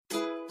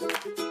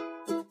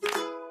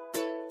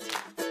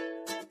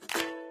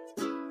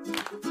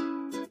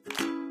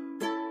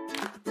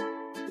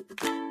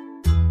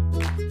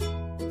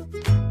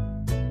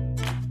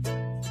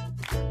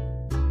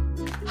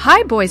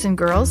Hi, boys and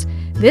girls.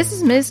 This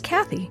is Ms.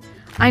 Kathy.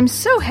 I'm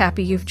so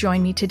happy you've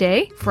joined me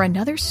today for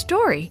another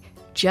story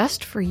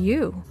just for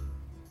you.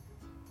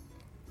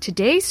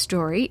 Today's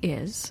story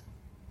is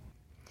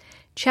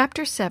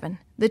Chapter 7,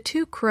 The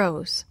Two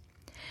Crows.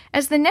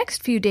 As the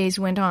next few days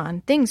went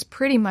on, things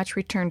pretty much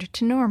returned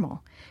to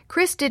normal.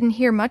 Chris didn't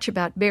hear much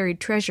about buried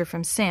treasure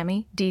from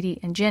Sammy, Dee Dee,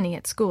 and Jenny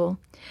at school.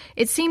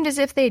 It seemed as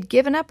if they had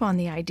given up on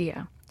the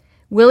idea.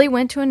 Willie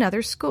went to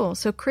another school,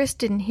 so Chris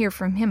didn't hear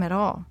from him at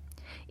all.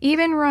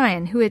 Even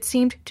Ryan, who had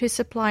seemed to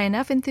supply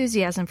enough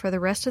enthusiasm for the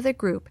rest of the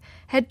group,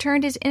 had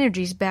turned his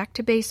energies back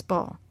to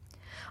baseball.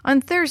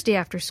 On Thursday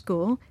after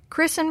school,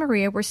 Chris and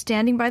Maria were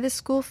standing by the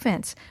school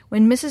fence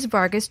when Mrs.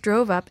 Vargas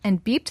drove up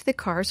and beeped the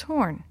car's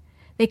horn.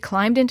 They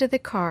climbed into the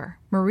car,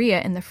 Maria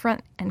in the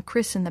front and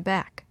Chris in the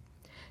back.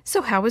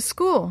 "So how was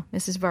school?"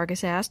 Mrs.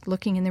 Vargas asked,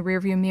 looking in the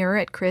rearview mirror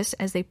at Chris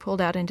as they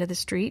pulled out into the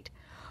street.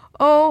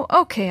 "Oh,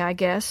 okay, I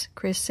guess,"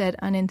 Chris said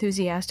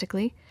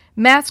unenthusiastically.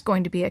 "Math's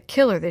going to be a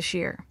killer this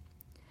year."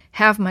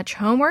 "Have much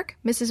homework?"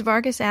 Mrs.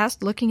 Vargas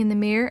asked, looking in the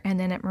mirror and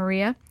then at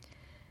Maria.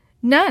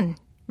 "None,"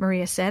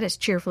 Maria said, as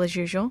cheerful as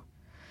usual.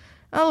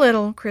 "A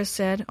little," Chris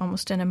said,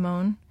 almost in a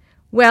moan.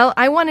 "Well,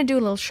 I want to do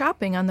a little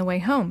shopping on the way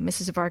home,"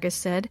 Mrs. Vargas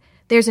said.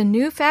 "There's a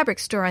new fabric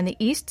store on the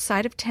east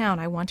side of town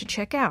I want to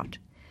check out.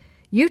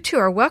 You two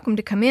are welcome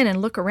to come in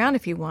and look around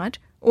if you want,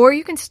 or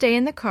you can stay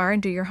in the car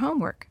and do your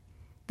homework."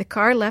 The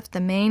car left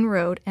the main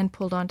road and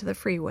pulled onto the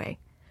freeway.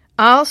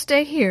 "I'll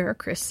stay here,"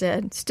 Chris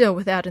said, still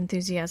without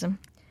enthusiasm.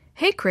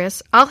 "Hey,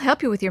 Chris, I'll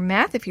help you with your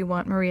math if you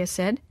want," Maria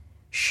said.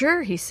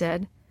 "Sure," he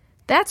said.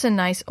 "That's a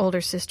nice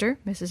older sister,"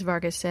 Mrs.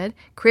 Vargas said.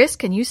 "Chris,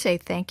 can you say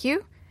thank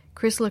you?"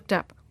 Chris looked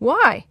up.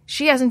 "Why?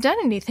 She hasn't done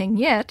anything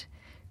yet."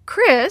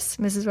 "Chris,"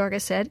 Mrs.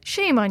 Vargas said,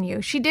 "shame on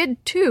you. She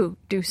did, too,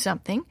 do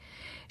something.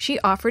 She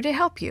offered to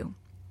help you."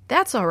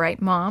 "That's all right,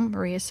 Mom,"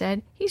 Maria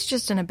said. "He's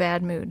just in a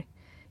bad mood."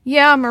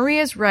 "Yeah,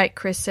 Maria's right,"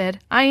 Chris said.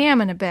 "I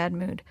am in a bad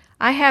mood.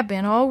 I have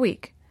been all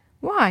week."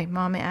 "Why?"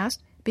 Mom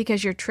asked.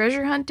 "Because your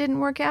treasure hunt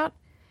didn't work out?"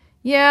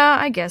 "Yeah,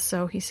 I guess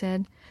so," he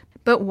said.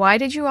 "But why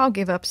did you all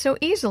give up so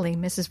easily?"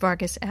 Mrs.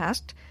 Vargas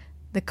asked.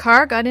 The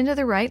car got into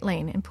the right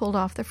lane and pulled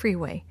off the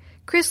freeway.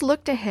 Chris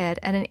looked ahead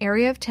at an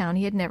area of town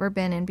he had never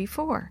been in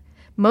before.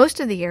 Most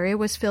of the area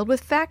was filled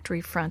with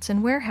factory fronts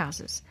and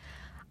warehouses.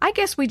 "I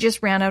guess we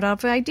just ran out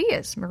of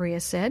ideas," Maria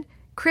said.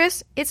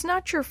 "Chris, it's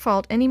not your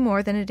fault any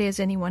more than it is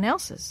anyone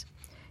else's."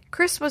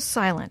 Chris was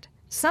silent.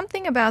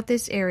 Something about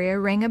this area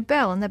rang a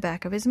bell in the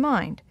back of his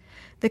mind.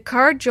 The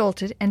car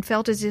jolted and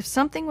felt as if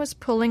something was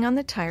pulling on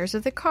the tires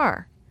of the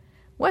car.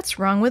 "What's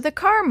wrong with the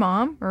car,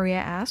 Mom?" Maria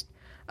asked.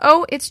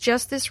 "Oh, it's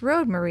just this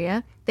road,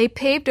 Maria. They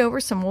paved over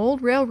some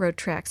old railroad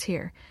tracks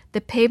here.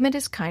 The pavement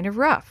is kind of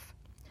rough."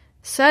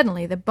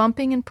 Suddenly, the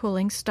bumping and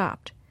pulling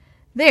stopped.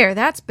 "There,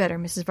 that's better,"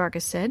 Mrs.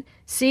 Vargas said.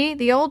 "See,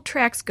 the old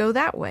tracks go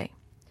that way."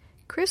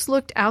 Chris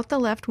looked out the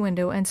left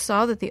window and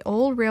saw that the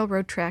old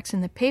railroad tracks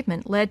in the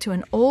pavement led to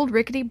an old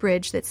rickety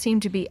bridge that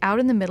seemed to be out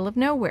in the middle of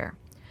nowhere.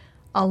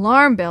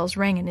 Alarm bells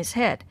rang in his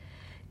head.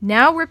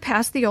 "Now we're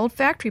past the old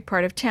factory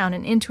part of town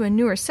and into a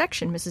newer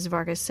section," Mrs.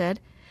 Vargas said.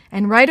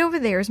 "And right over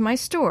there is my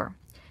store."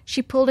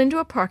 She pulled into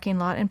a parking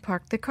lot and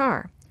parked the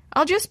car.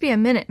 "I'll just be a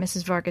minute,"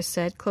 Mrs. Vargas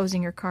said,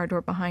 closing her car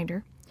door behind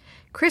her.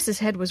 Chris's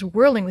head was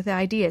whirling with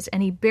ideas,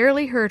 and he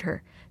barely heard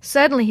her.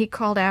 Suddenly he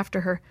called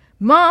after her,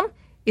 "Mom,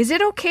 is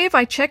it okay if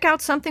I check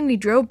out something we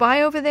drove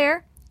by over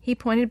there?" He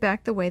pointed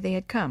back the way they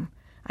had come.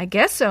 "I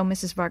guess so,"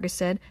 Mrs. Vargas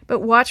said, "but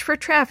watch for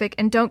traffic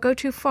and don't go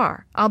too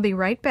far. I'll be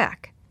right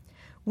back."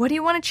 "What do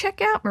you want to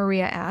check out?"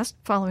 Maria asked,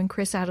 following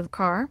Chris out of the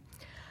car.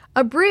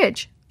 "A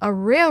bridge. A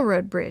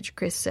railroad bridge,"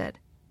 Chris said.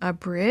 "A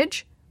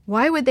bridge?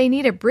 Why would they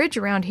need a bridge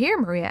around here?"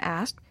 Maria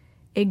asked.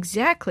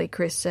 "Exactly,"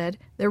 Chris said.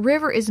 "The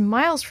river is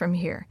miles from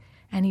here."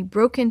 And he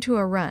broke into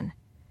a run.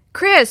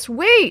 "Chris,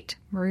 wait!"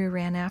 Maria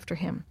ran after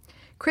him.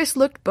 Chris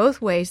looked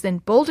both ways, then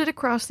bolted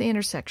across the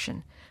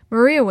intersection.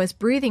 Maria was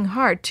breathing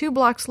hard 2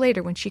 blocks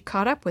later when she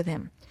caught up with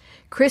him.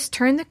 Chris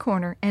turned the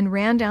corner and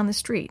ran down the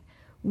street.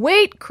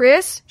 "Wait,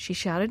 Chris!" she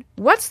shouted.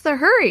 "What's the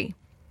hurry?"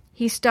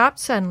 He stopped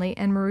suddenly,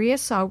 and Maria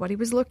saw what he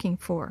was looking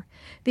for.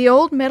 The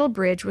old metal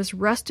bridge was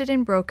rusted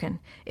and broken.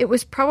 It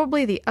was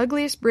probably the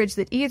ugliest bridge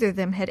that either of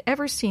them had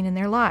ever seen in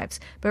their lives,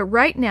 but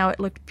right now it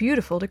looked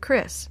beautiful to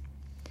Chris.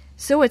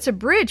 "So it's a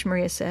bridge,"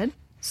 Maria said.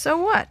 "So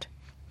what?"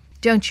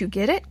 "Don't you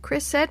get it?"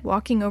 Chris said,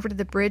 walking over to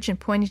the bridge and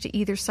pointing to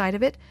either side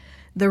of it.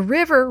 "The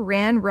river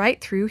ran right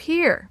through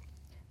here."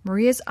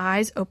 Maria's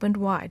eyes opened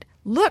wide.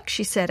 "Look,"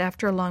 she said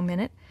after a long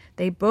minute.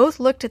 They both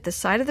looked at the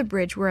side of the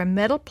bridge where a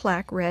metal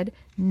plaque read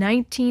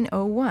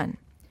 1901.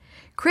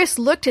 Chris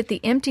looked at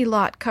the empty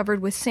lot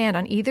covered with sand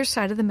on either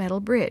side of the metal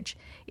bridge.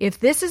 "If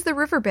this is the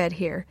riverbed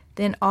here,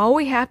 then all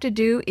we have to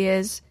do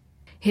is—"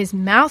 His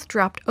mouth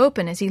dropped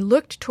open as he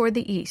looked toward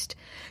the east.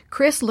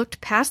 Chris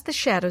looked past the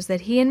shadows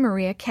that he and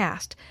Maria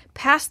cast,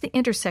 past the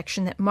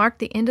intersection that marked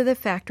the end of the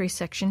factory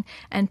section,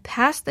 and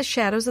past the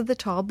shadows of the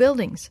tall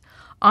buildings.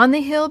 On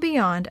the hill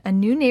beyond, a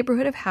new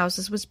neighborhood of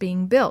houses was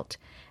being built.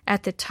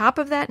 At the top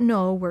of that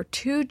knoll were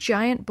 2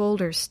 giant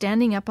boulders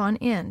standing up on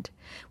end.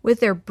 With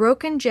their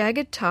broken,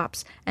 jagged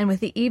tops, and with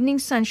the evening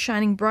sun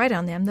shining bright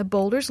on them, the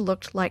boulders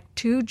looked like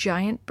 2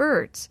 giant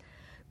birds.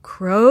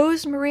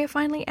 "Crows?" Maria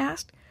finally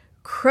asked.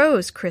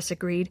 "Crows," Chris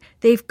agreed.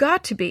 "They've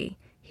got to be."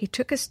 He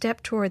took a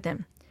step toward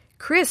them.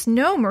 "Chris,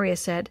 no," Maria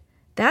said.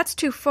 "That's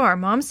too far.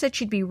 Mom said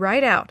she'd be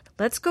right out.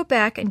 Let's go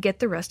back and get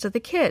the rest of the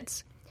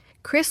kids."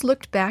 Chris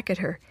looked back at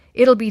her.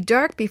 "It'll be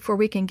dark before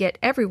we can get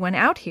everyone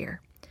out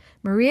here."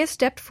 Maria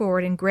stepped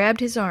forward and grabbed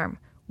his arm.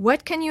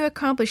 "What can you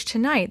accomplish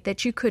tonight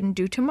that you couldn't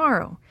do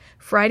tomorrow?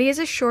 Friday is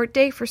a short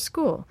day for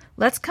school.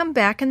 Let's come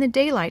back in the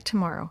daylight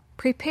tomorrow.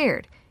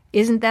 Prepared.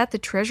 Isn't that the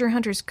treasure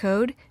hunter's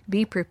code?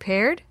 Be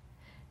prepared?"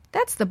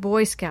 "That's the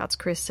Boy Scouts,"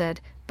 Chris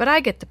said, "but I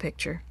get the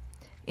picture."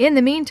 "In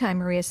the meantime,"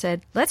 Maria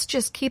said, "let's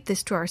just keep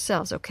this to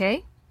ourselves,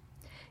 okay?"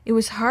 It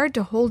was hard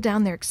to hold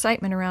down their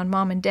excitement around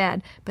Mom and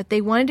Dad, but they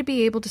wanted to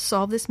be able to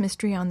solve this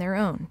mystery on their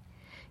own.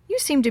 "You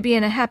seem to be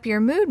in a happier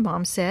mood,"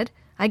 Mom said.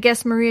 "I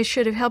guess Maria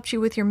should have helped you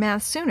with your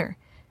math sooner."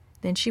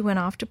 Then she went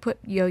off to put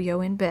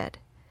Yo-Yo in bed.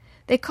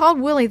 They called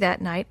Willie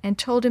that night and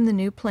told him the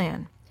new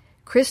plan.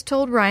 Chris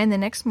told Ryan the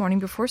next morning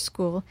before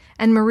school,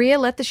 and Maria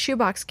let the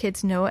shoebox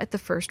kids know at the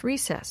first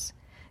recess.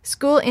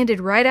 School ended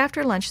right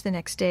after lunch the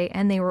next day,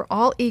 and they were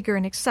all eager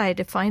and excited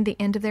to find the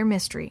end of their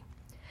mystery.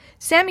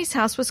 Sammy's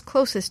house was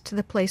closest to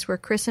the place where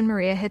Chris and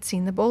Maria had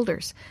seen the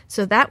boulders,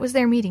 so that was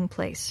their meeting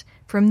place.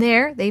 From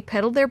there, they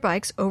pedaled their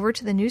bikes over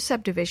to the new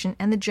subdivision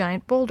and the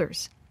giant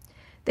boulders.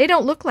 "They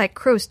don't look like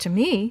crows to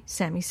me,"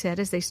 Sammy said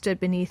as they stood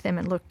beneath them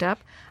and looked up.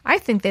 "I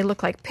think they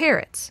look like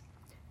parrots."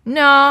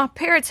 "Nah,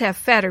 parrots have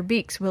fatter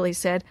beaks," Willie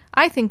said.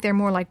 "I think they're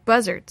more like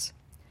buzzards."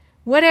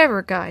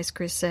 "Whatever, guys,"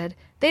 Chris said.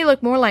 "They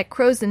look more like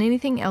crows than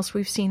anything else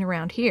we've seen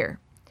around here."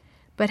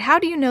 "But how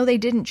do you know they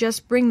didn't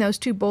just bring those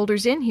 2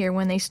 boulders in here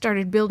when they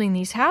started building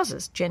these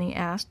houses?" Jenny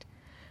asked.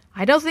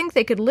 "I don't think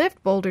they could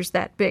lift boulders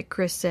that big,"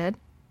 Chris said.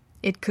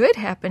 "It could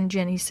happen,"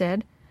 Jenny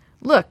said.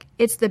 "Look,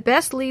 it's the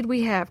best lead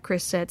we have,"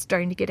 Chris said,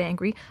 starting to get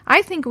angry.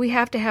 "I think we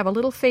have to have a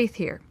little faith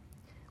here."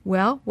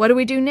 "Well, what do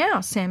we do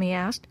now?" Sammy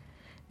asked.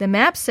 "The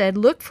map said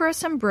look for a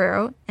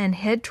sombrero and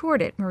head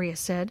toward it," Maria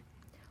said.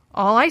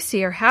 "All I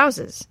see are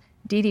houses."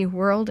 Dee Dee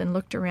whirled and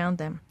looked around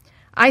them.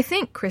 "I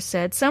think," Chris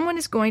said, "someone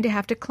is going to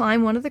have to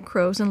climb one of the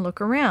crows and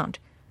look around.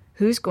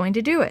 Who's going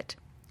to do it?"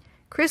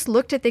 Chris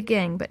looked at the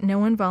gang, but no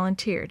one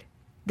volunteered.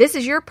 "This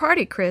is your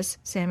party, Chris,"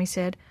 Sammy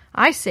said.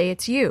 "I say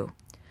it's you."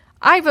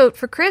 "I vote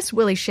for Chris,"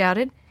 Willie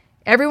shouted.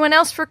 "Everyone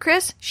else for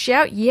Chris?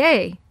 Shout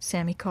yay,"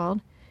 Sammy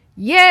called.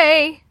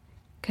 "Yay!"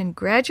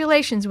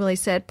 "Congratulations," Willie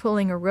said,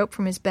 pulling a rope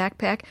from his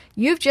backpack.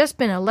 "You've just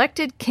been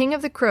elected King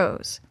of the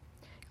Crows."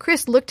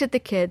 Chris looked at the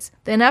kids,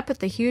 then up at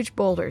the huge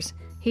boulders.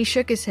 He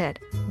shook his head.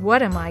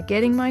 "What am I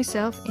getting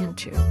myself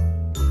into?"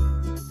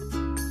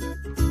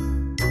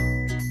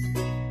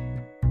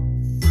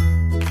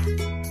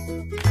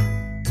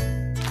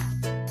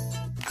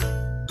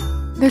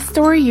 The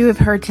story you have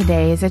heard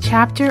today is a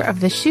chapter of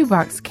The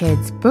Shoebox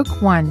Kids, Book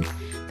 1,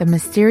 The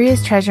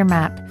Mysterious Treasure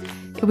Map.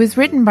 It was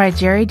written by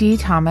Jerry D.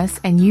 Thomas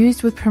and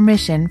used with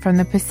permission from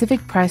the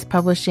Pacific Press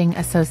Publishing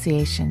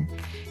Association.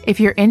 If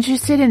you're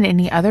interested in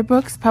any other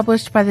books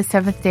published by the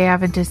Seventh-day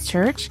Adventist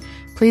Church,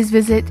 please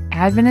visit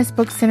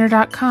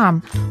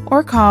AdventistBookCenter.com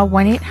or call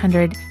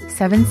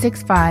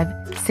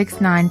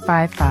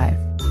 1-800-765-6955.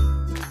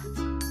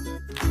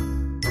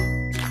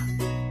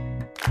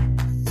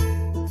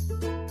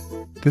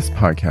 This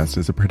podcast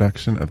is a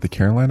production of the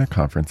Carolina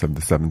Conference of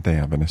the Seventh-day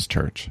Adventist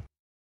Church.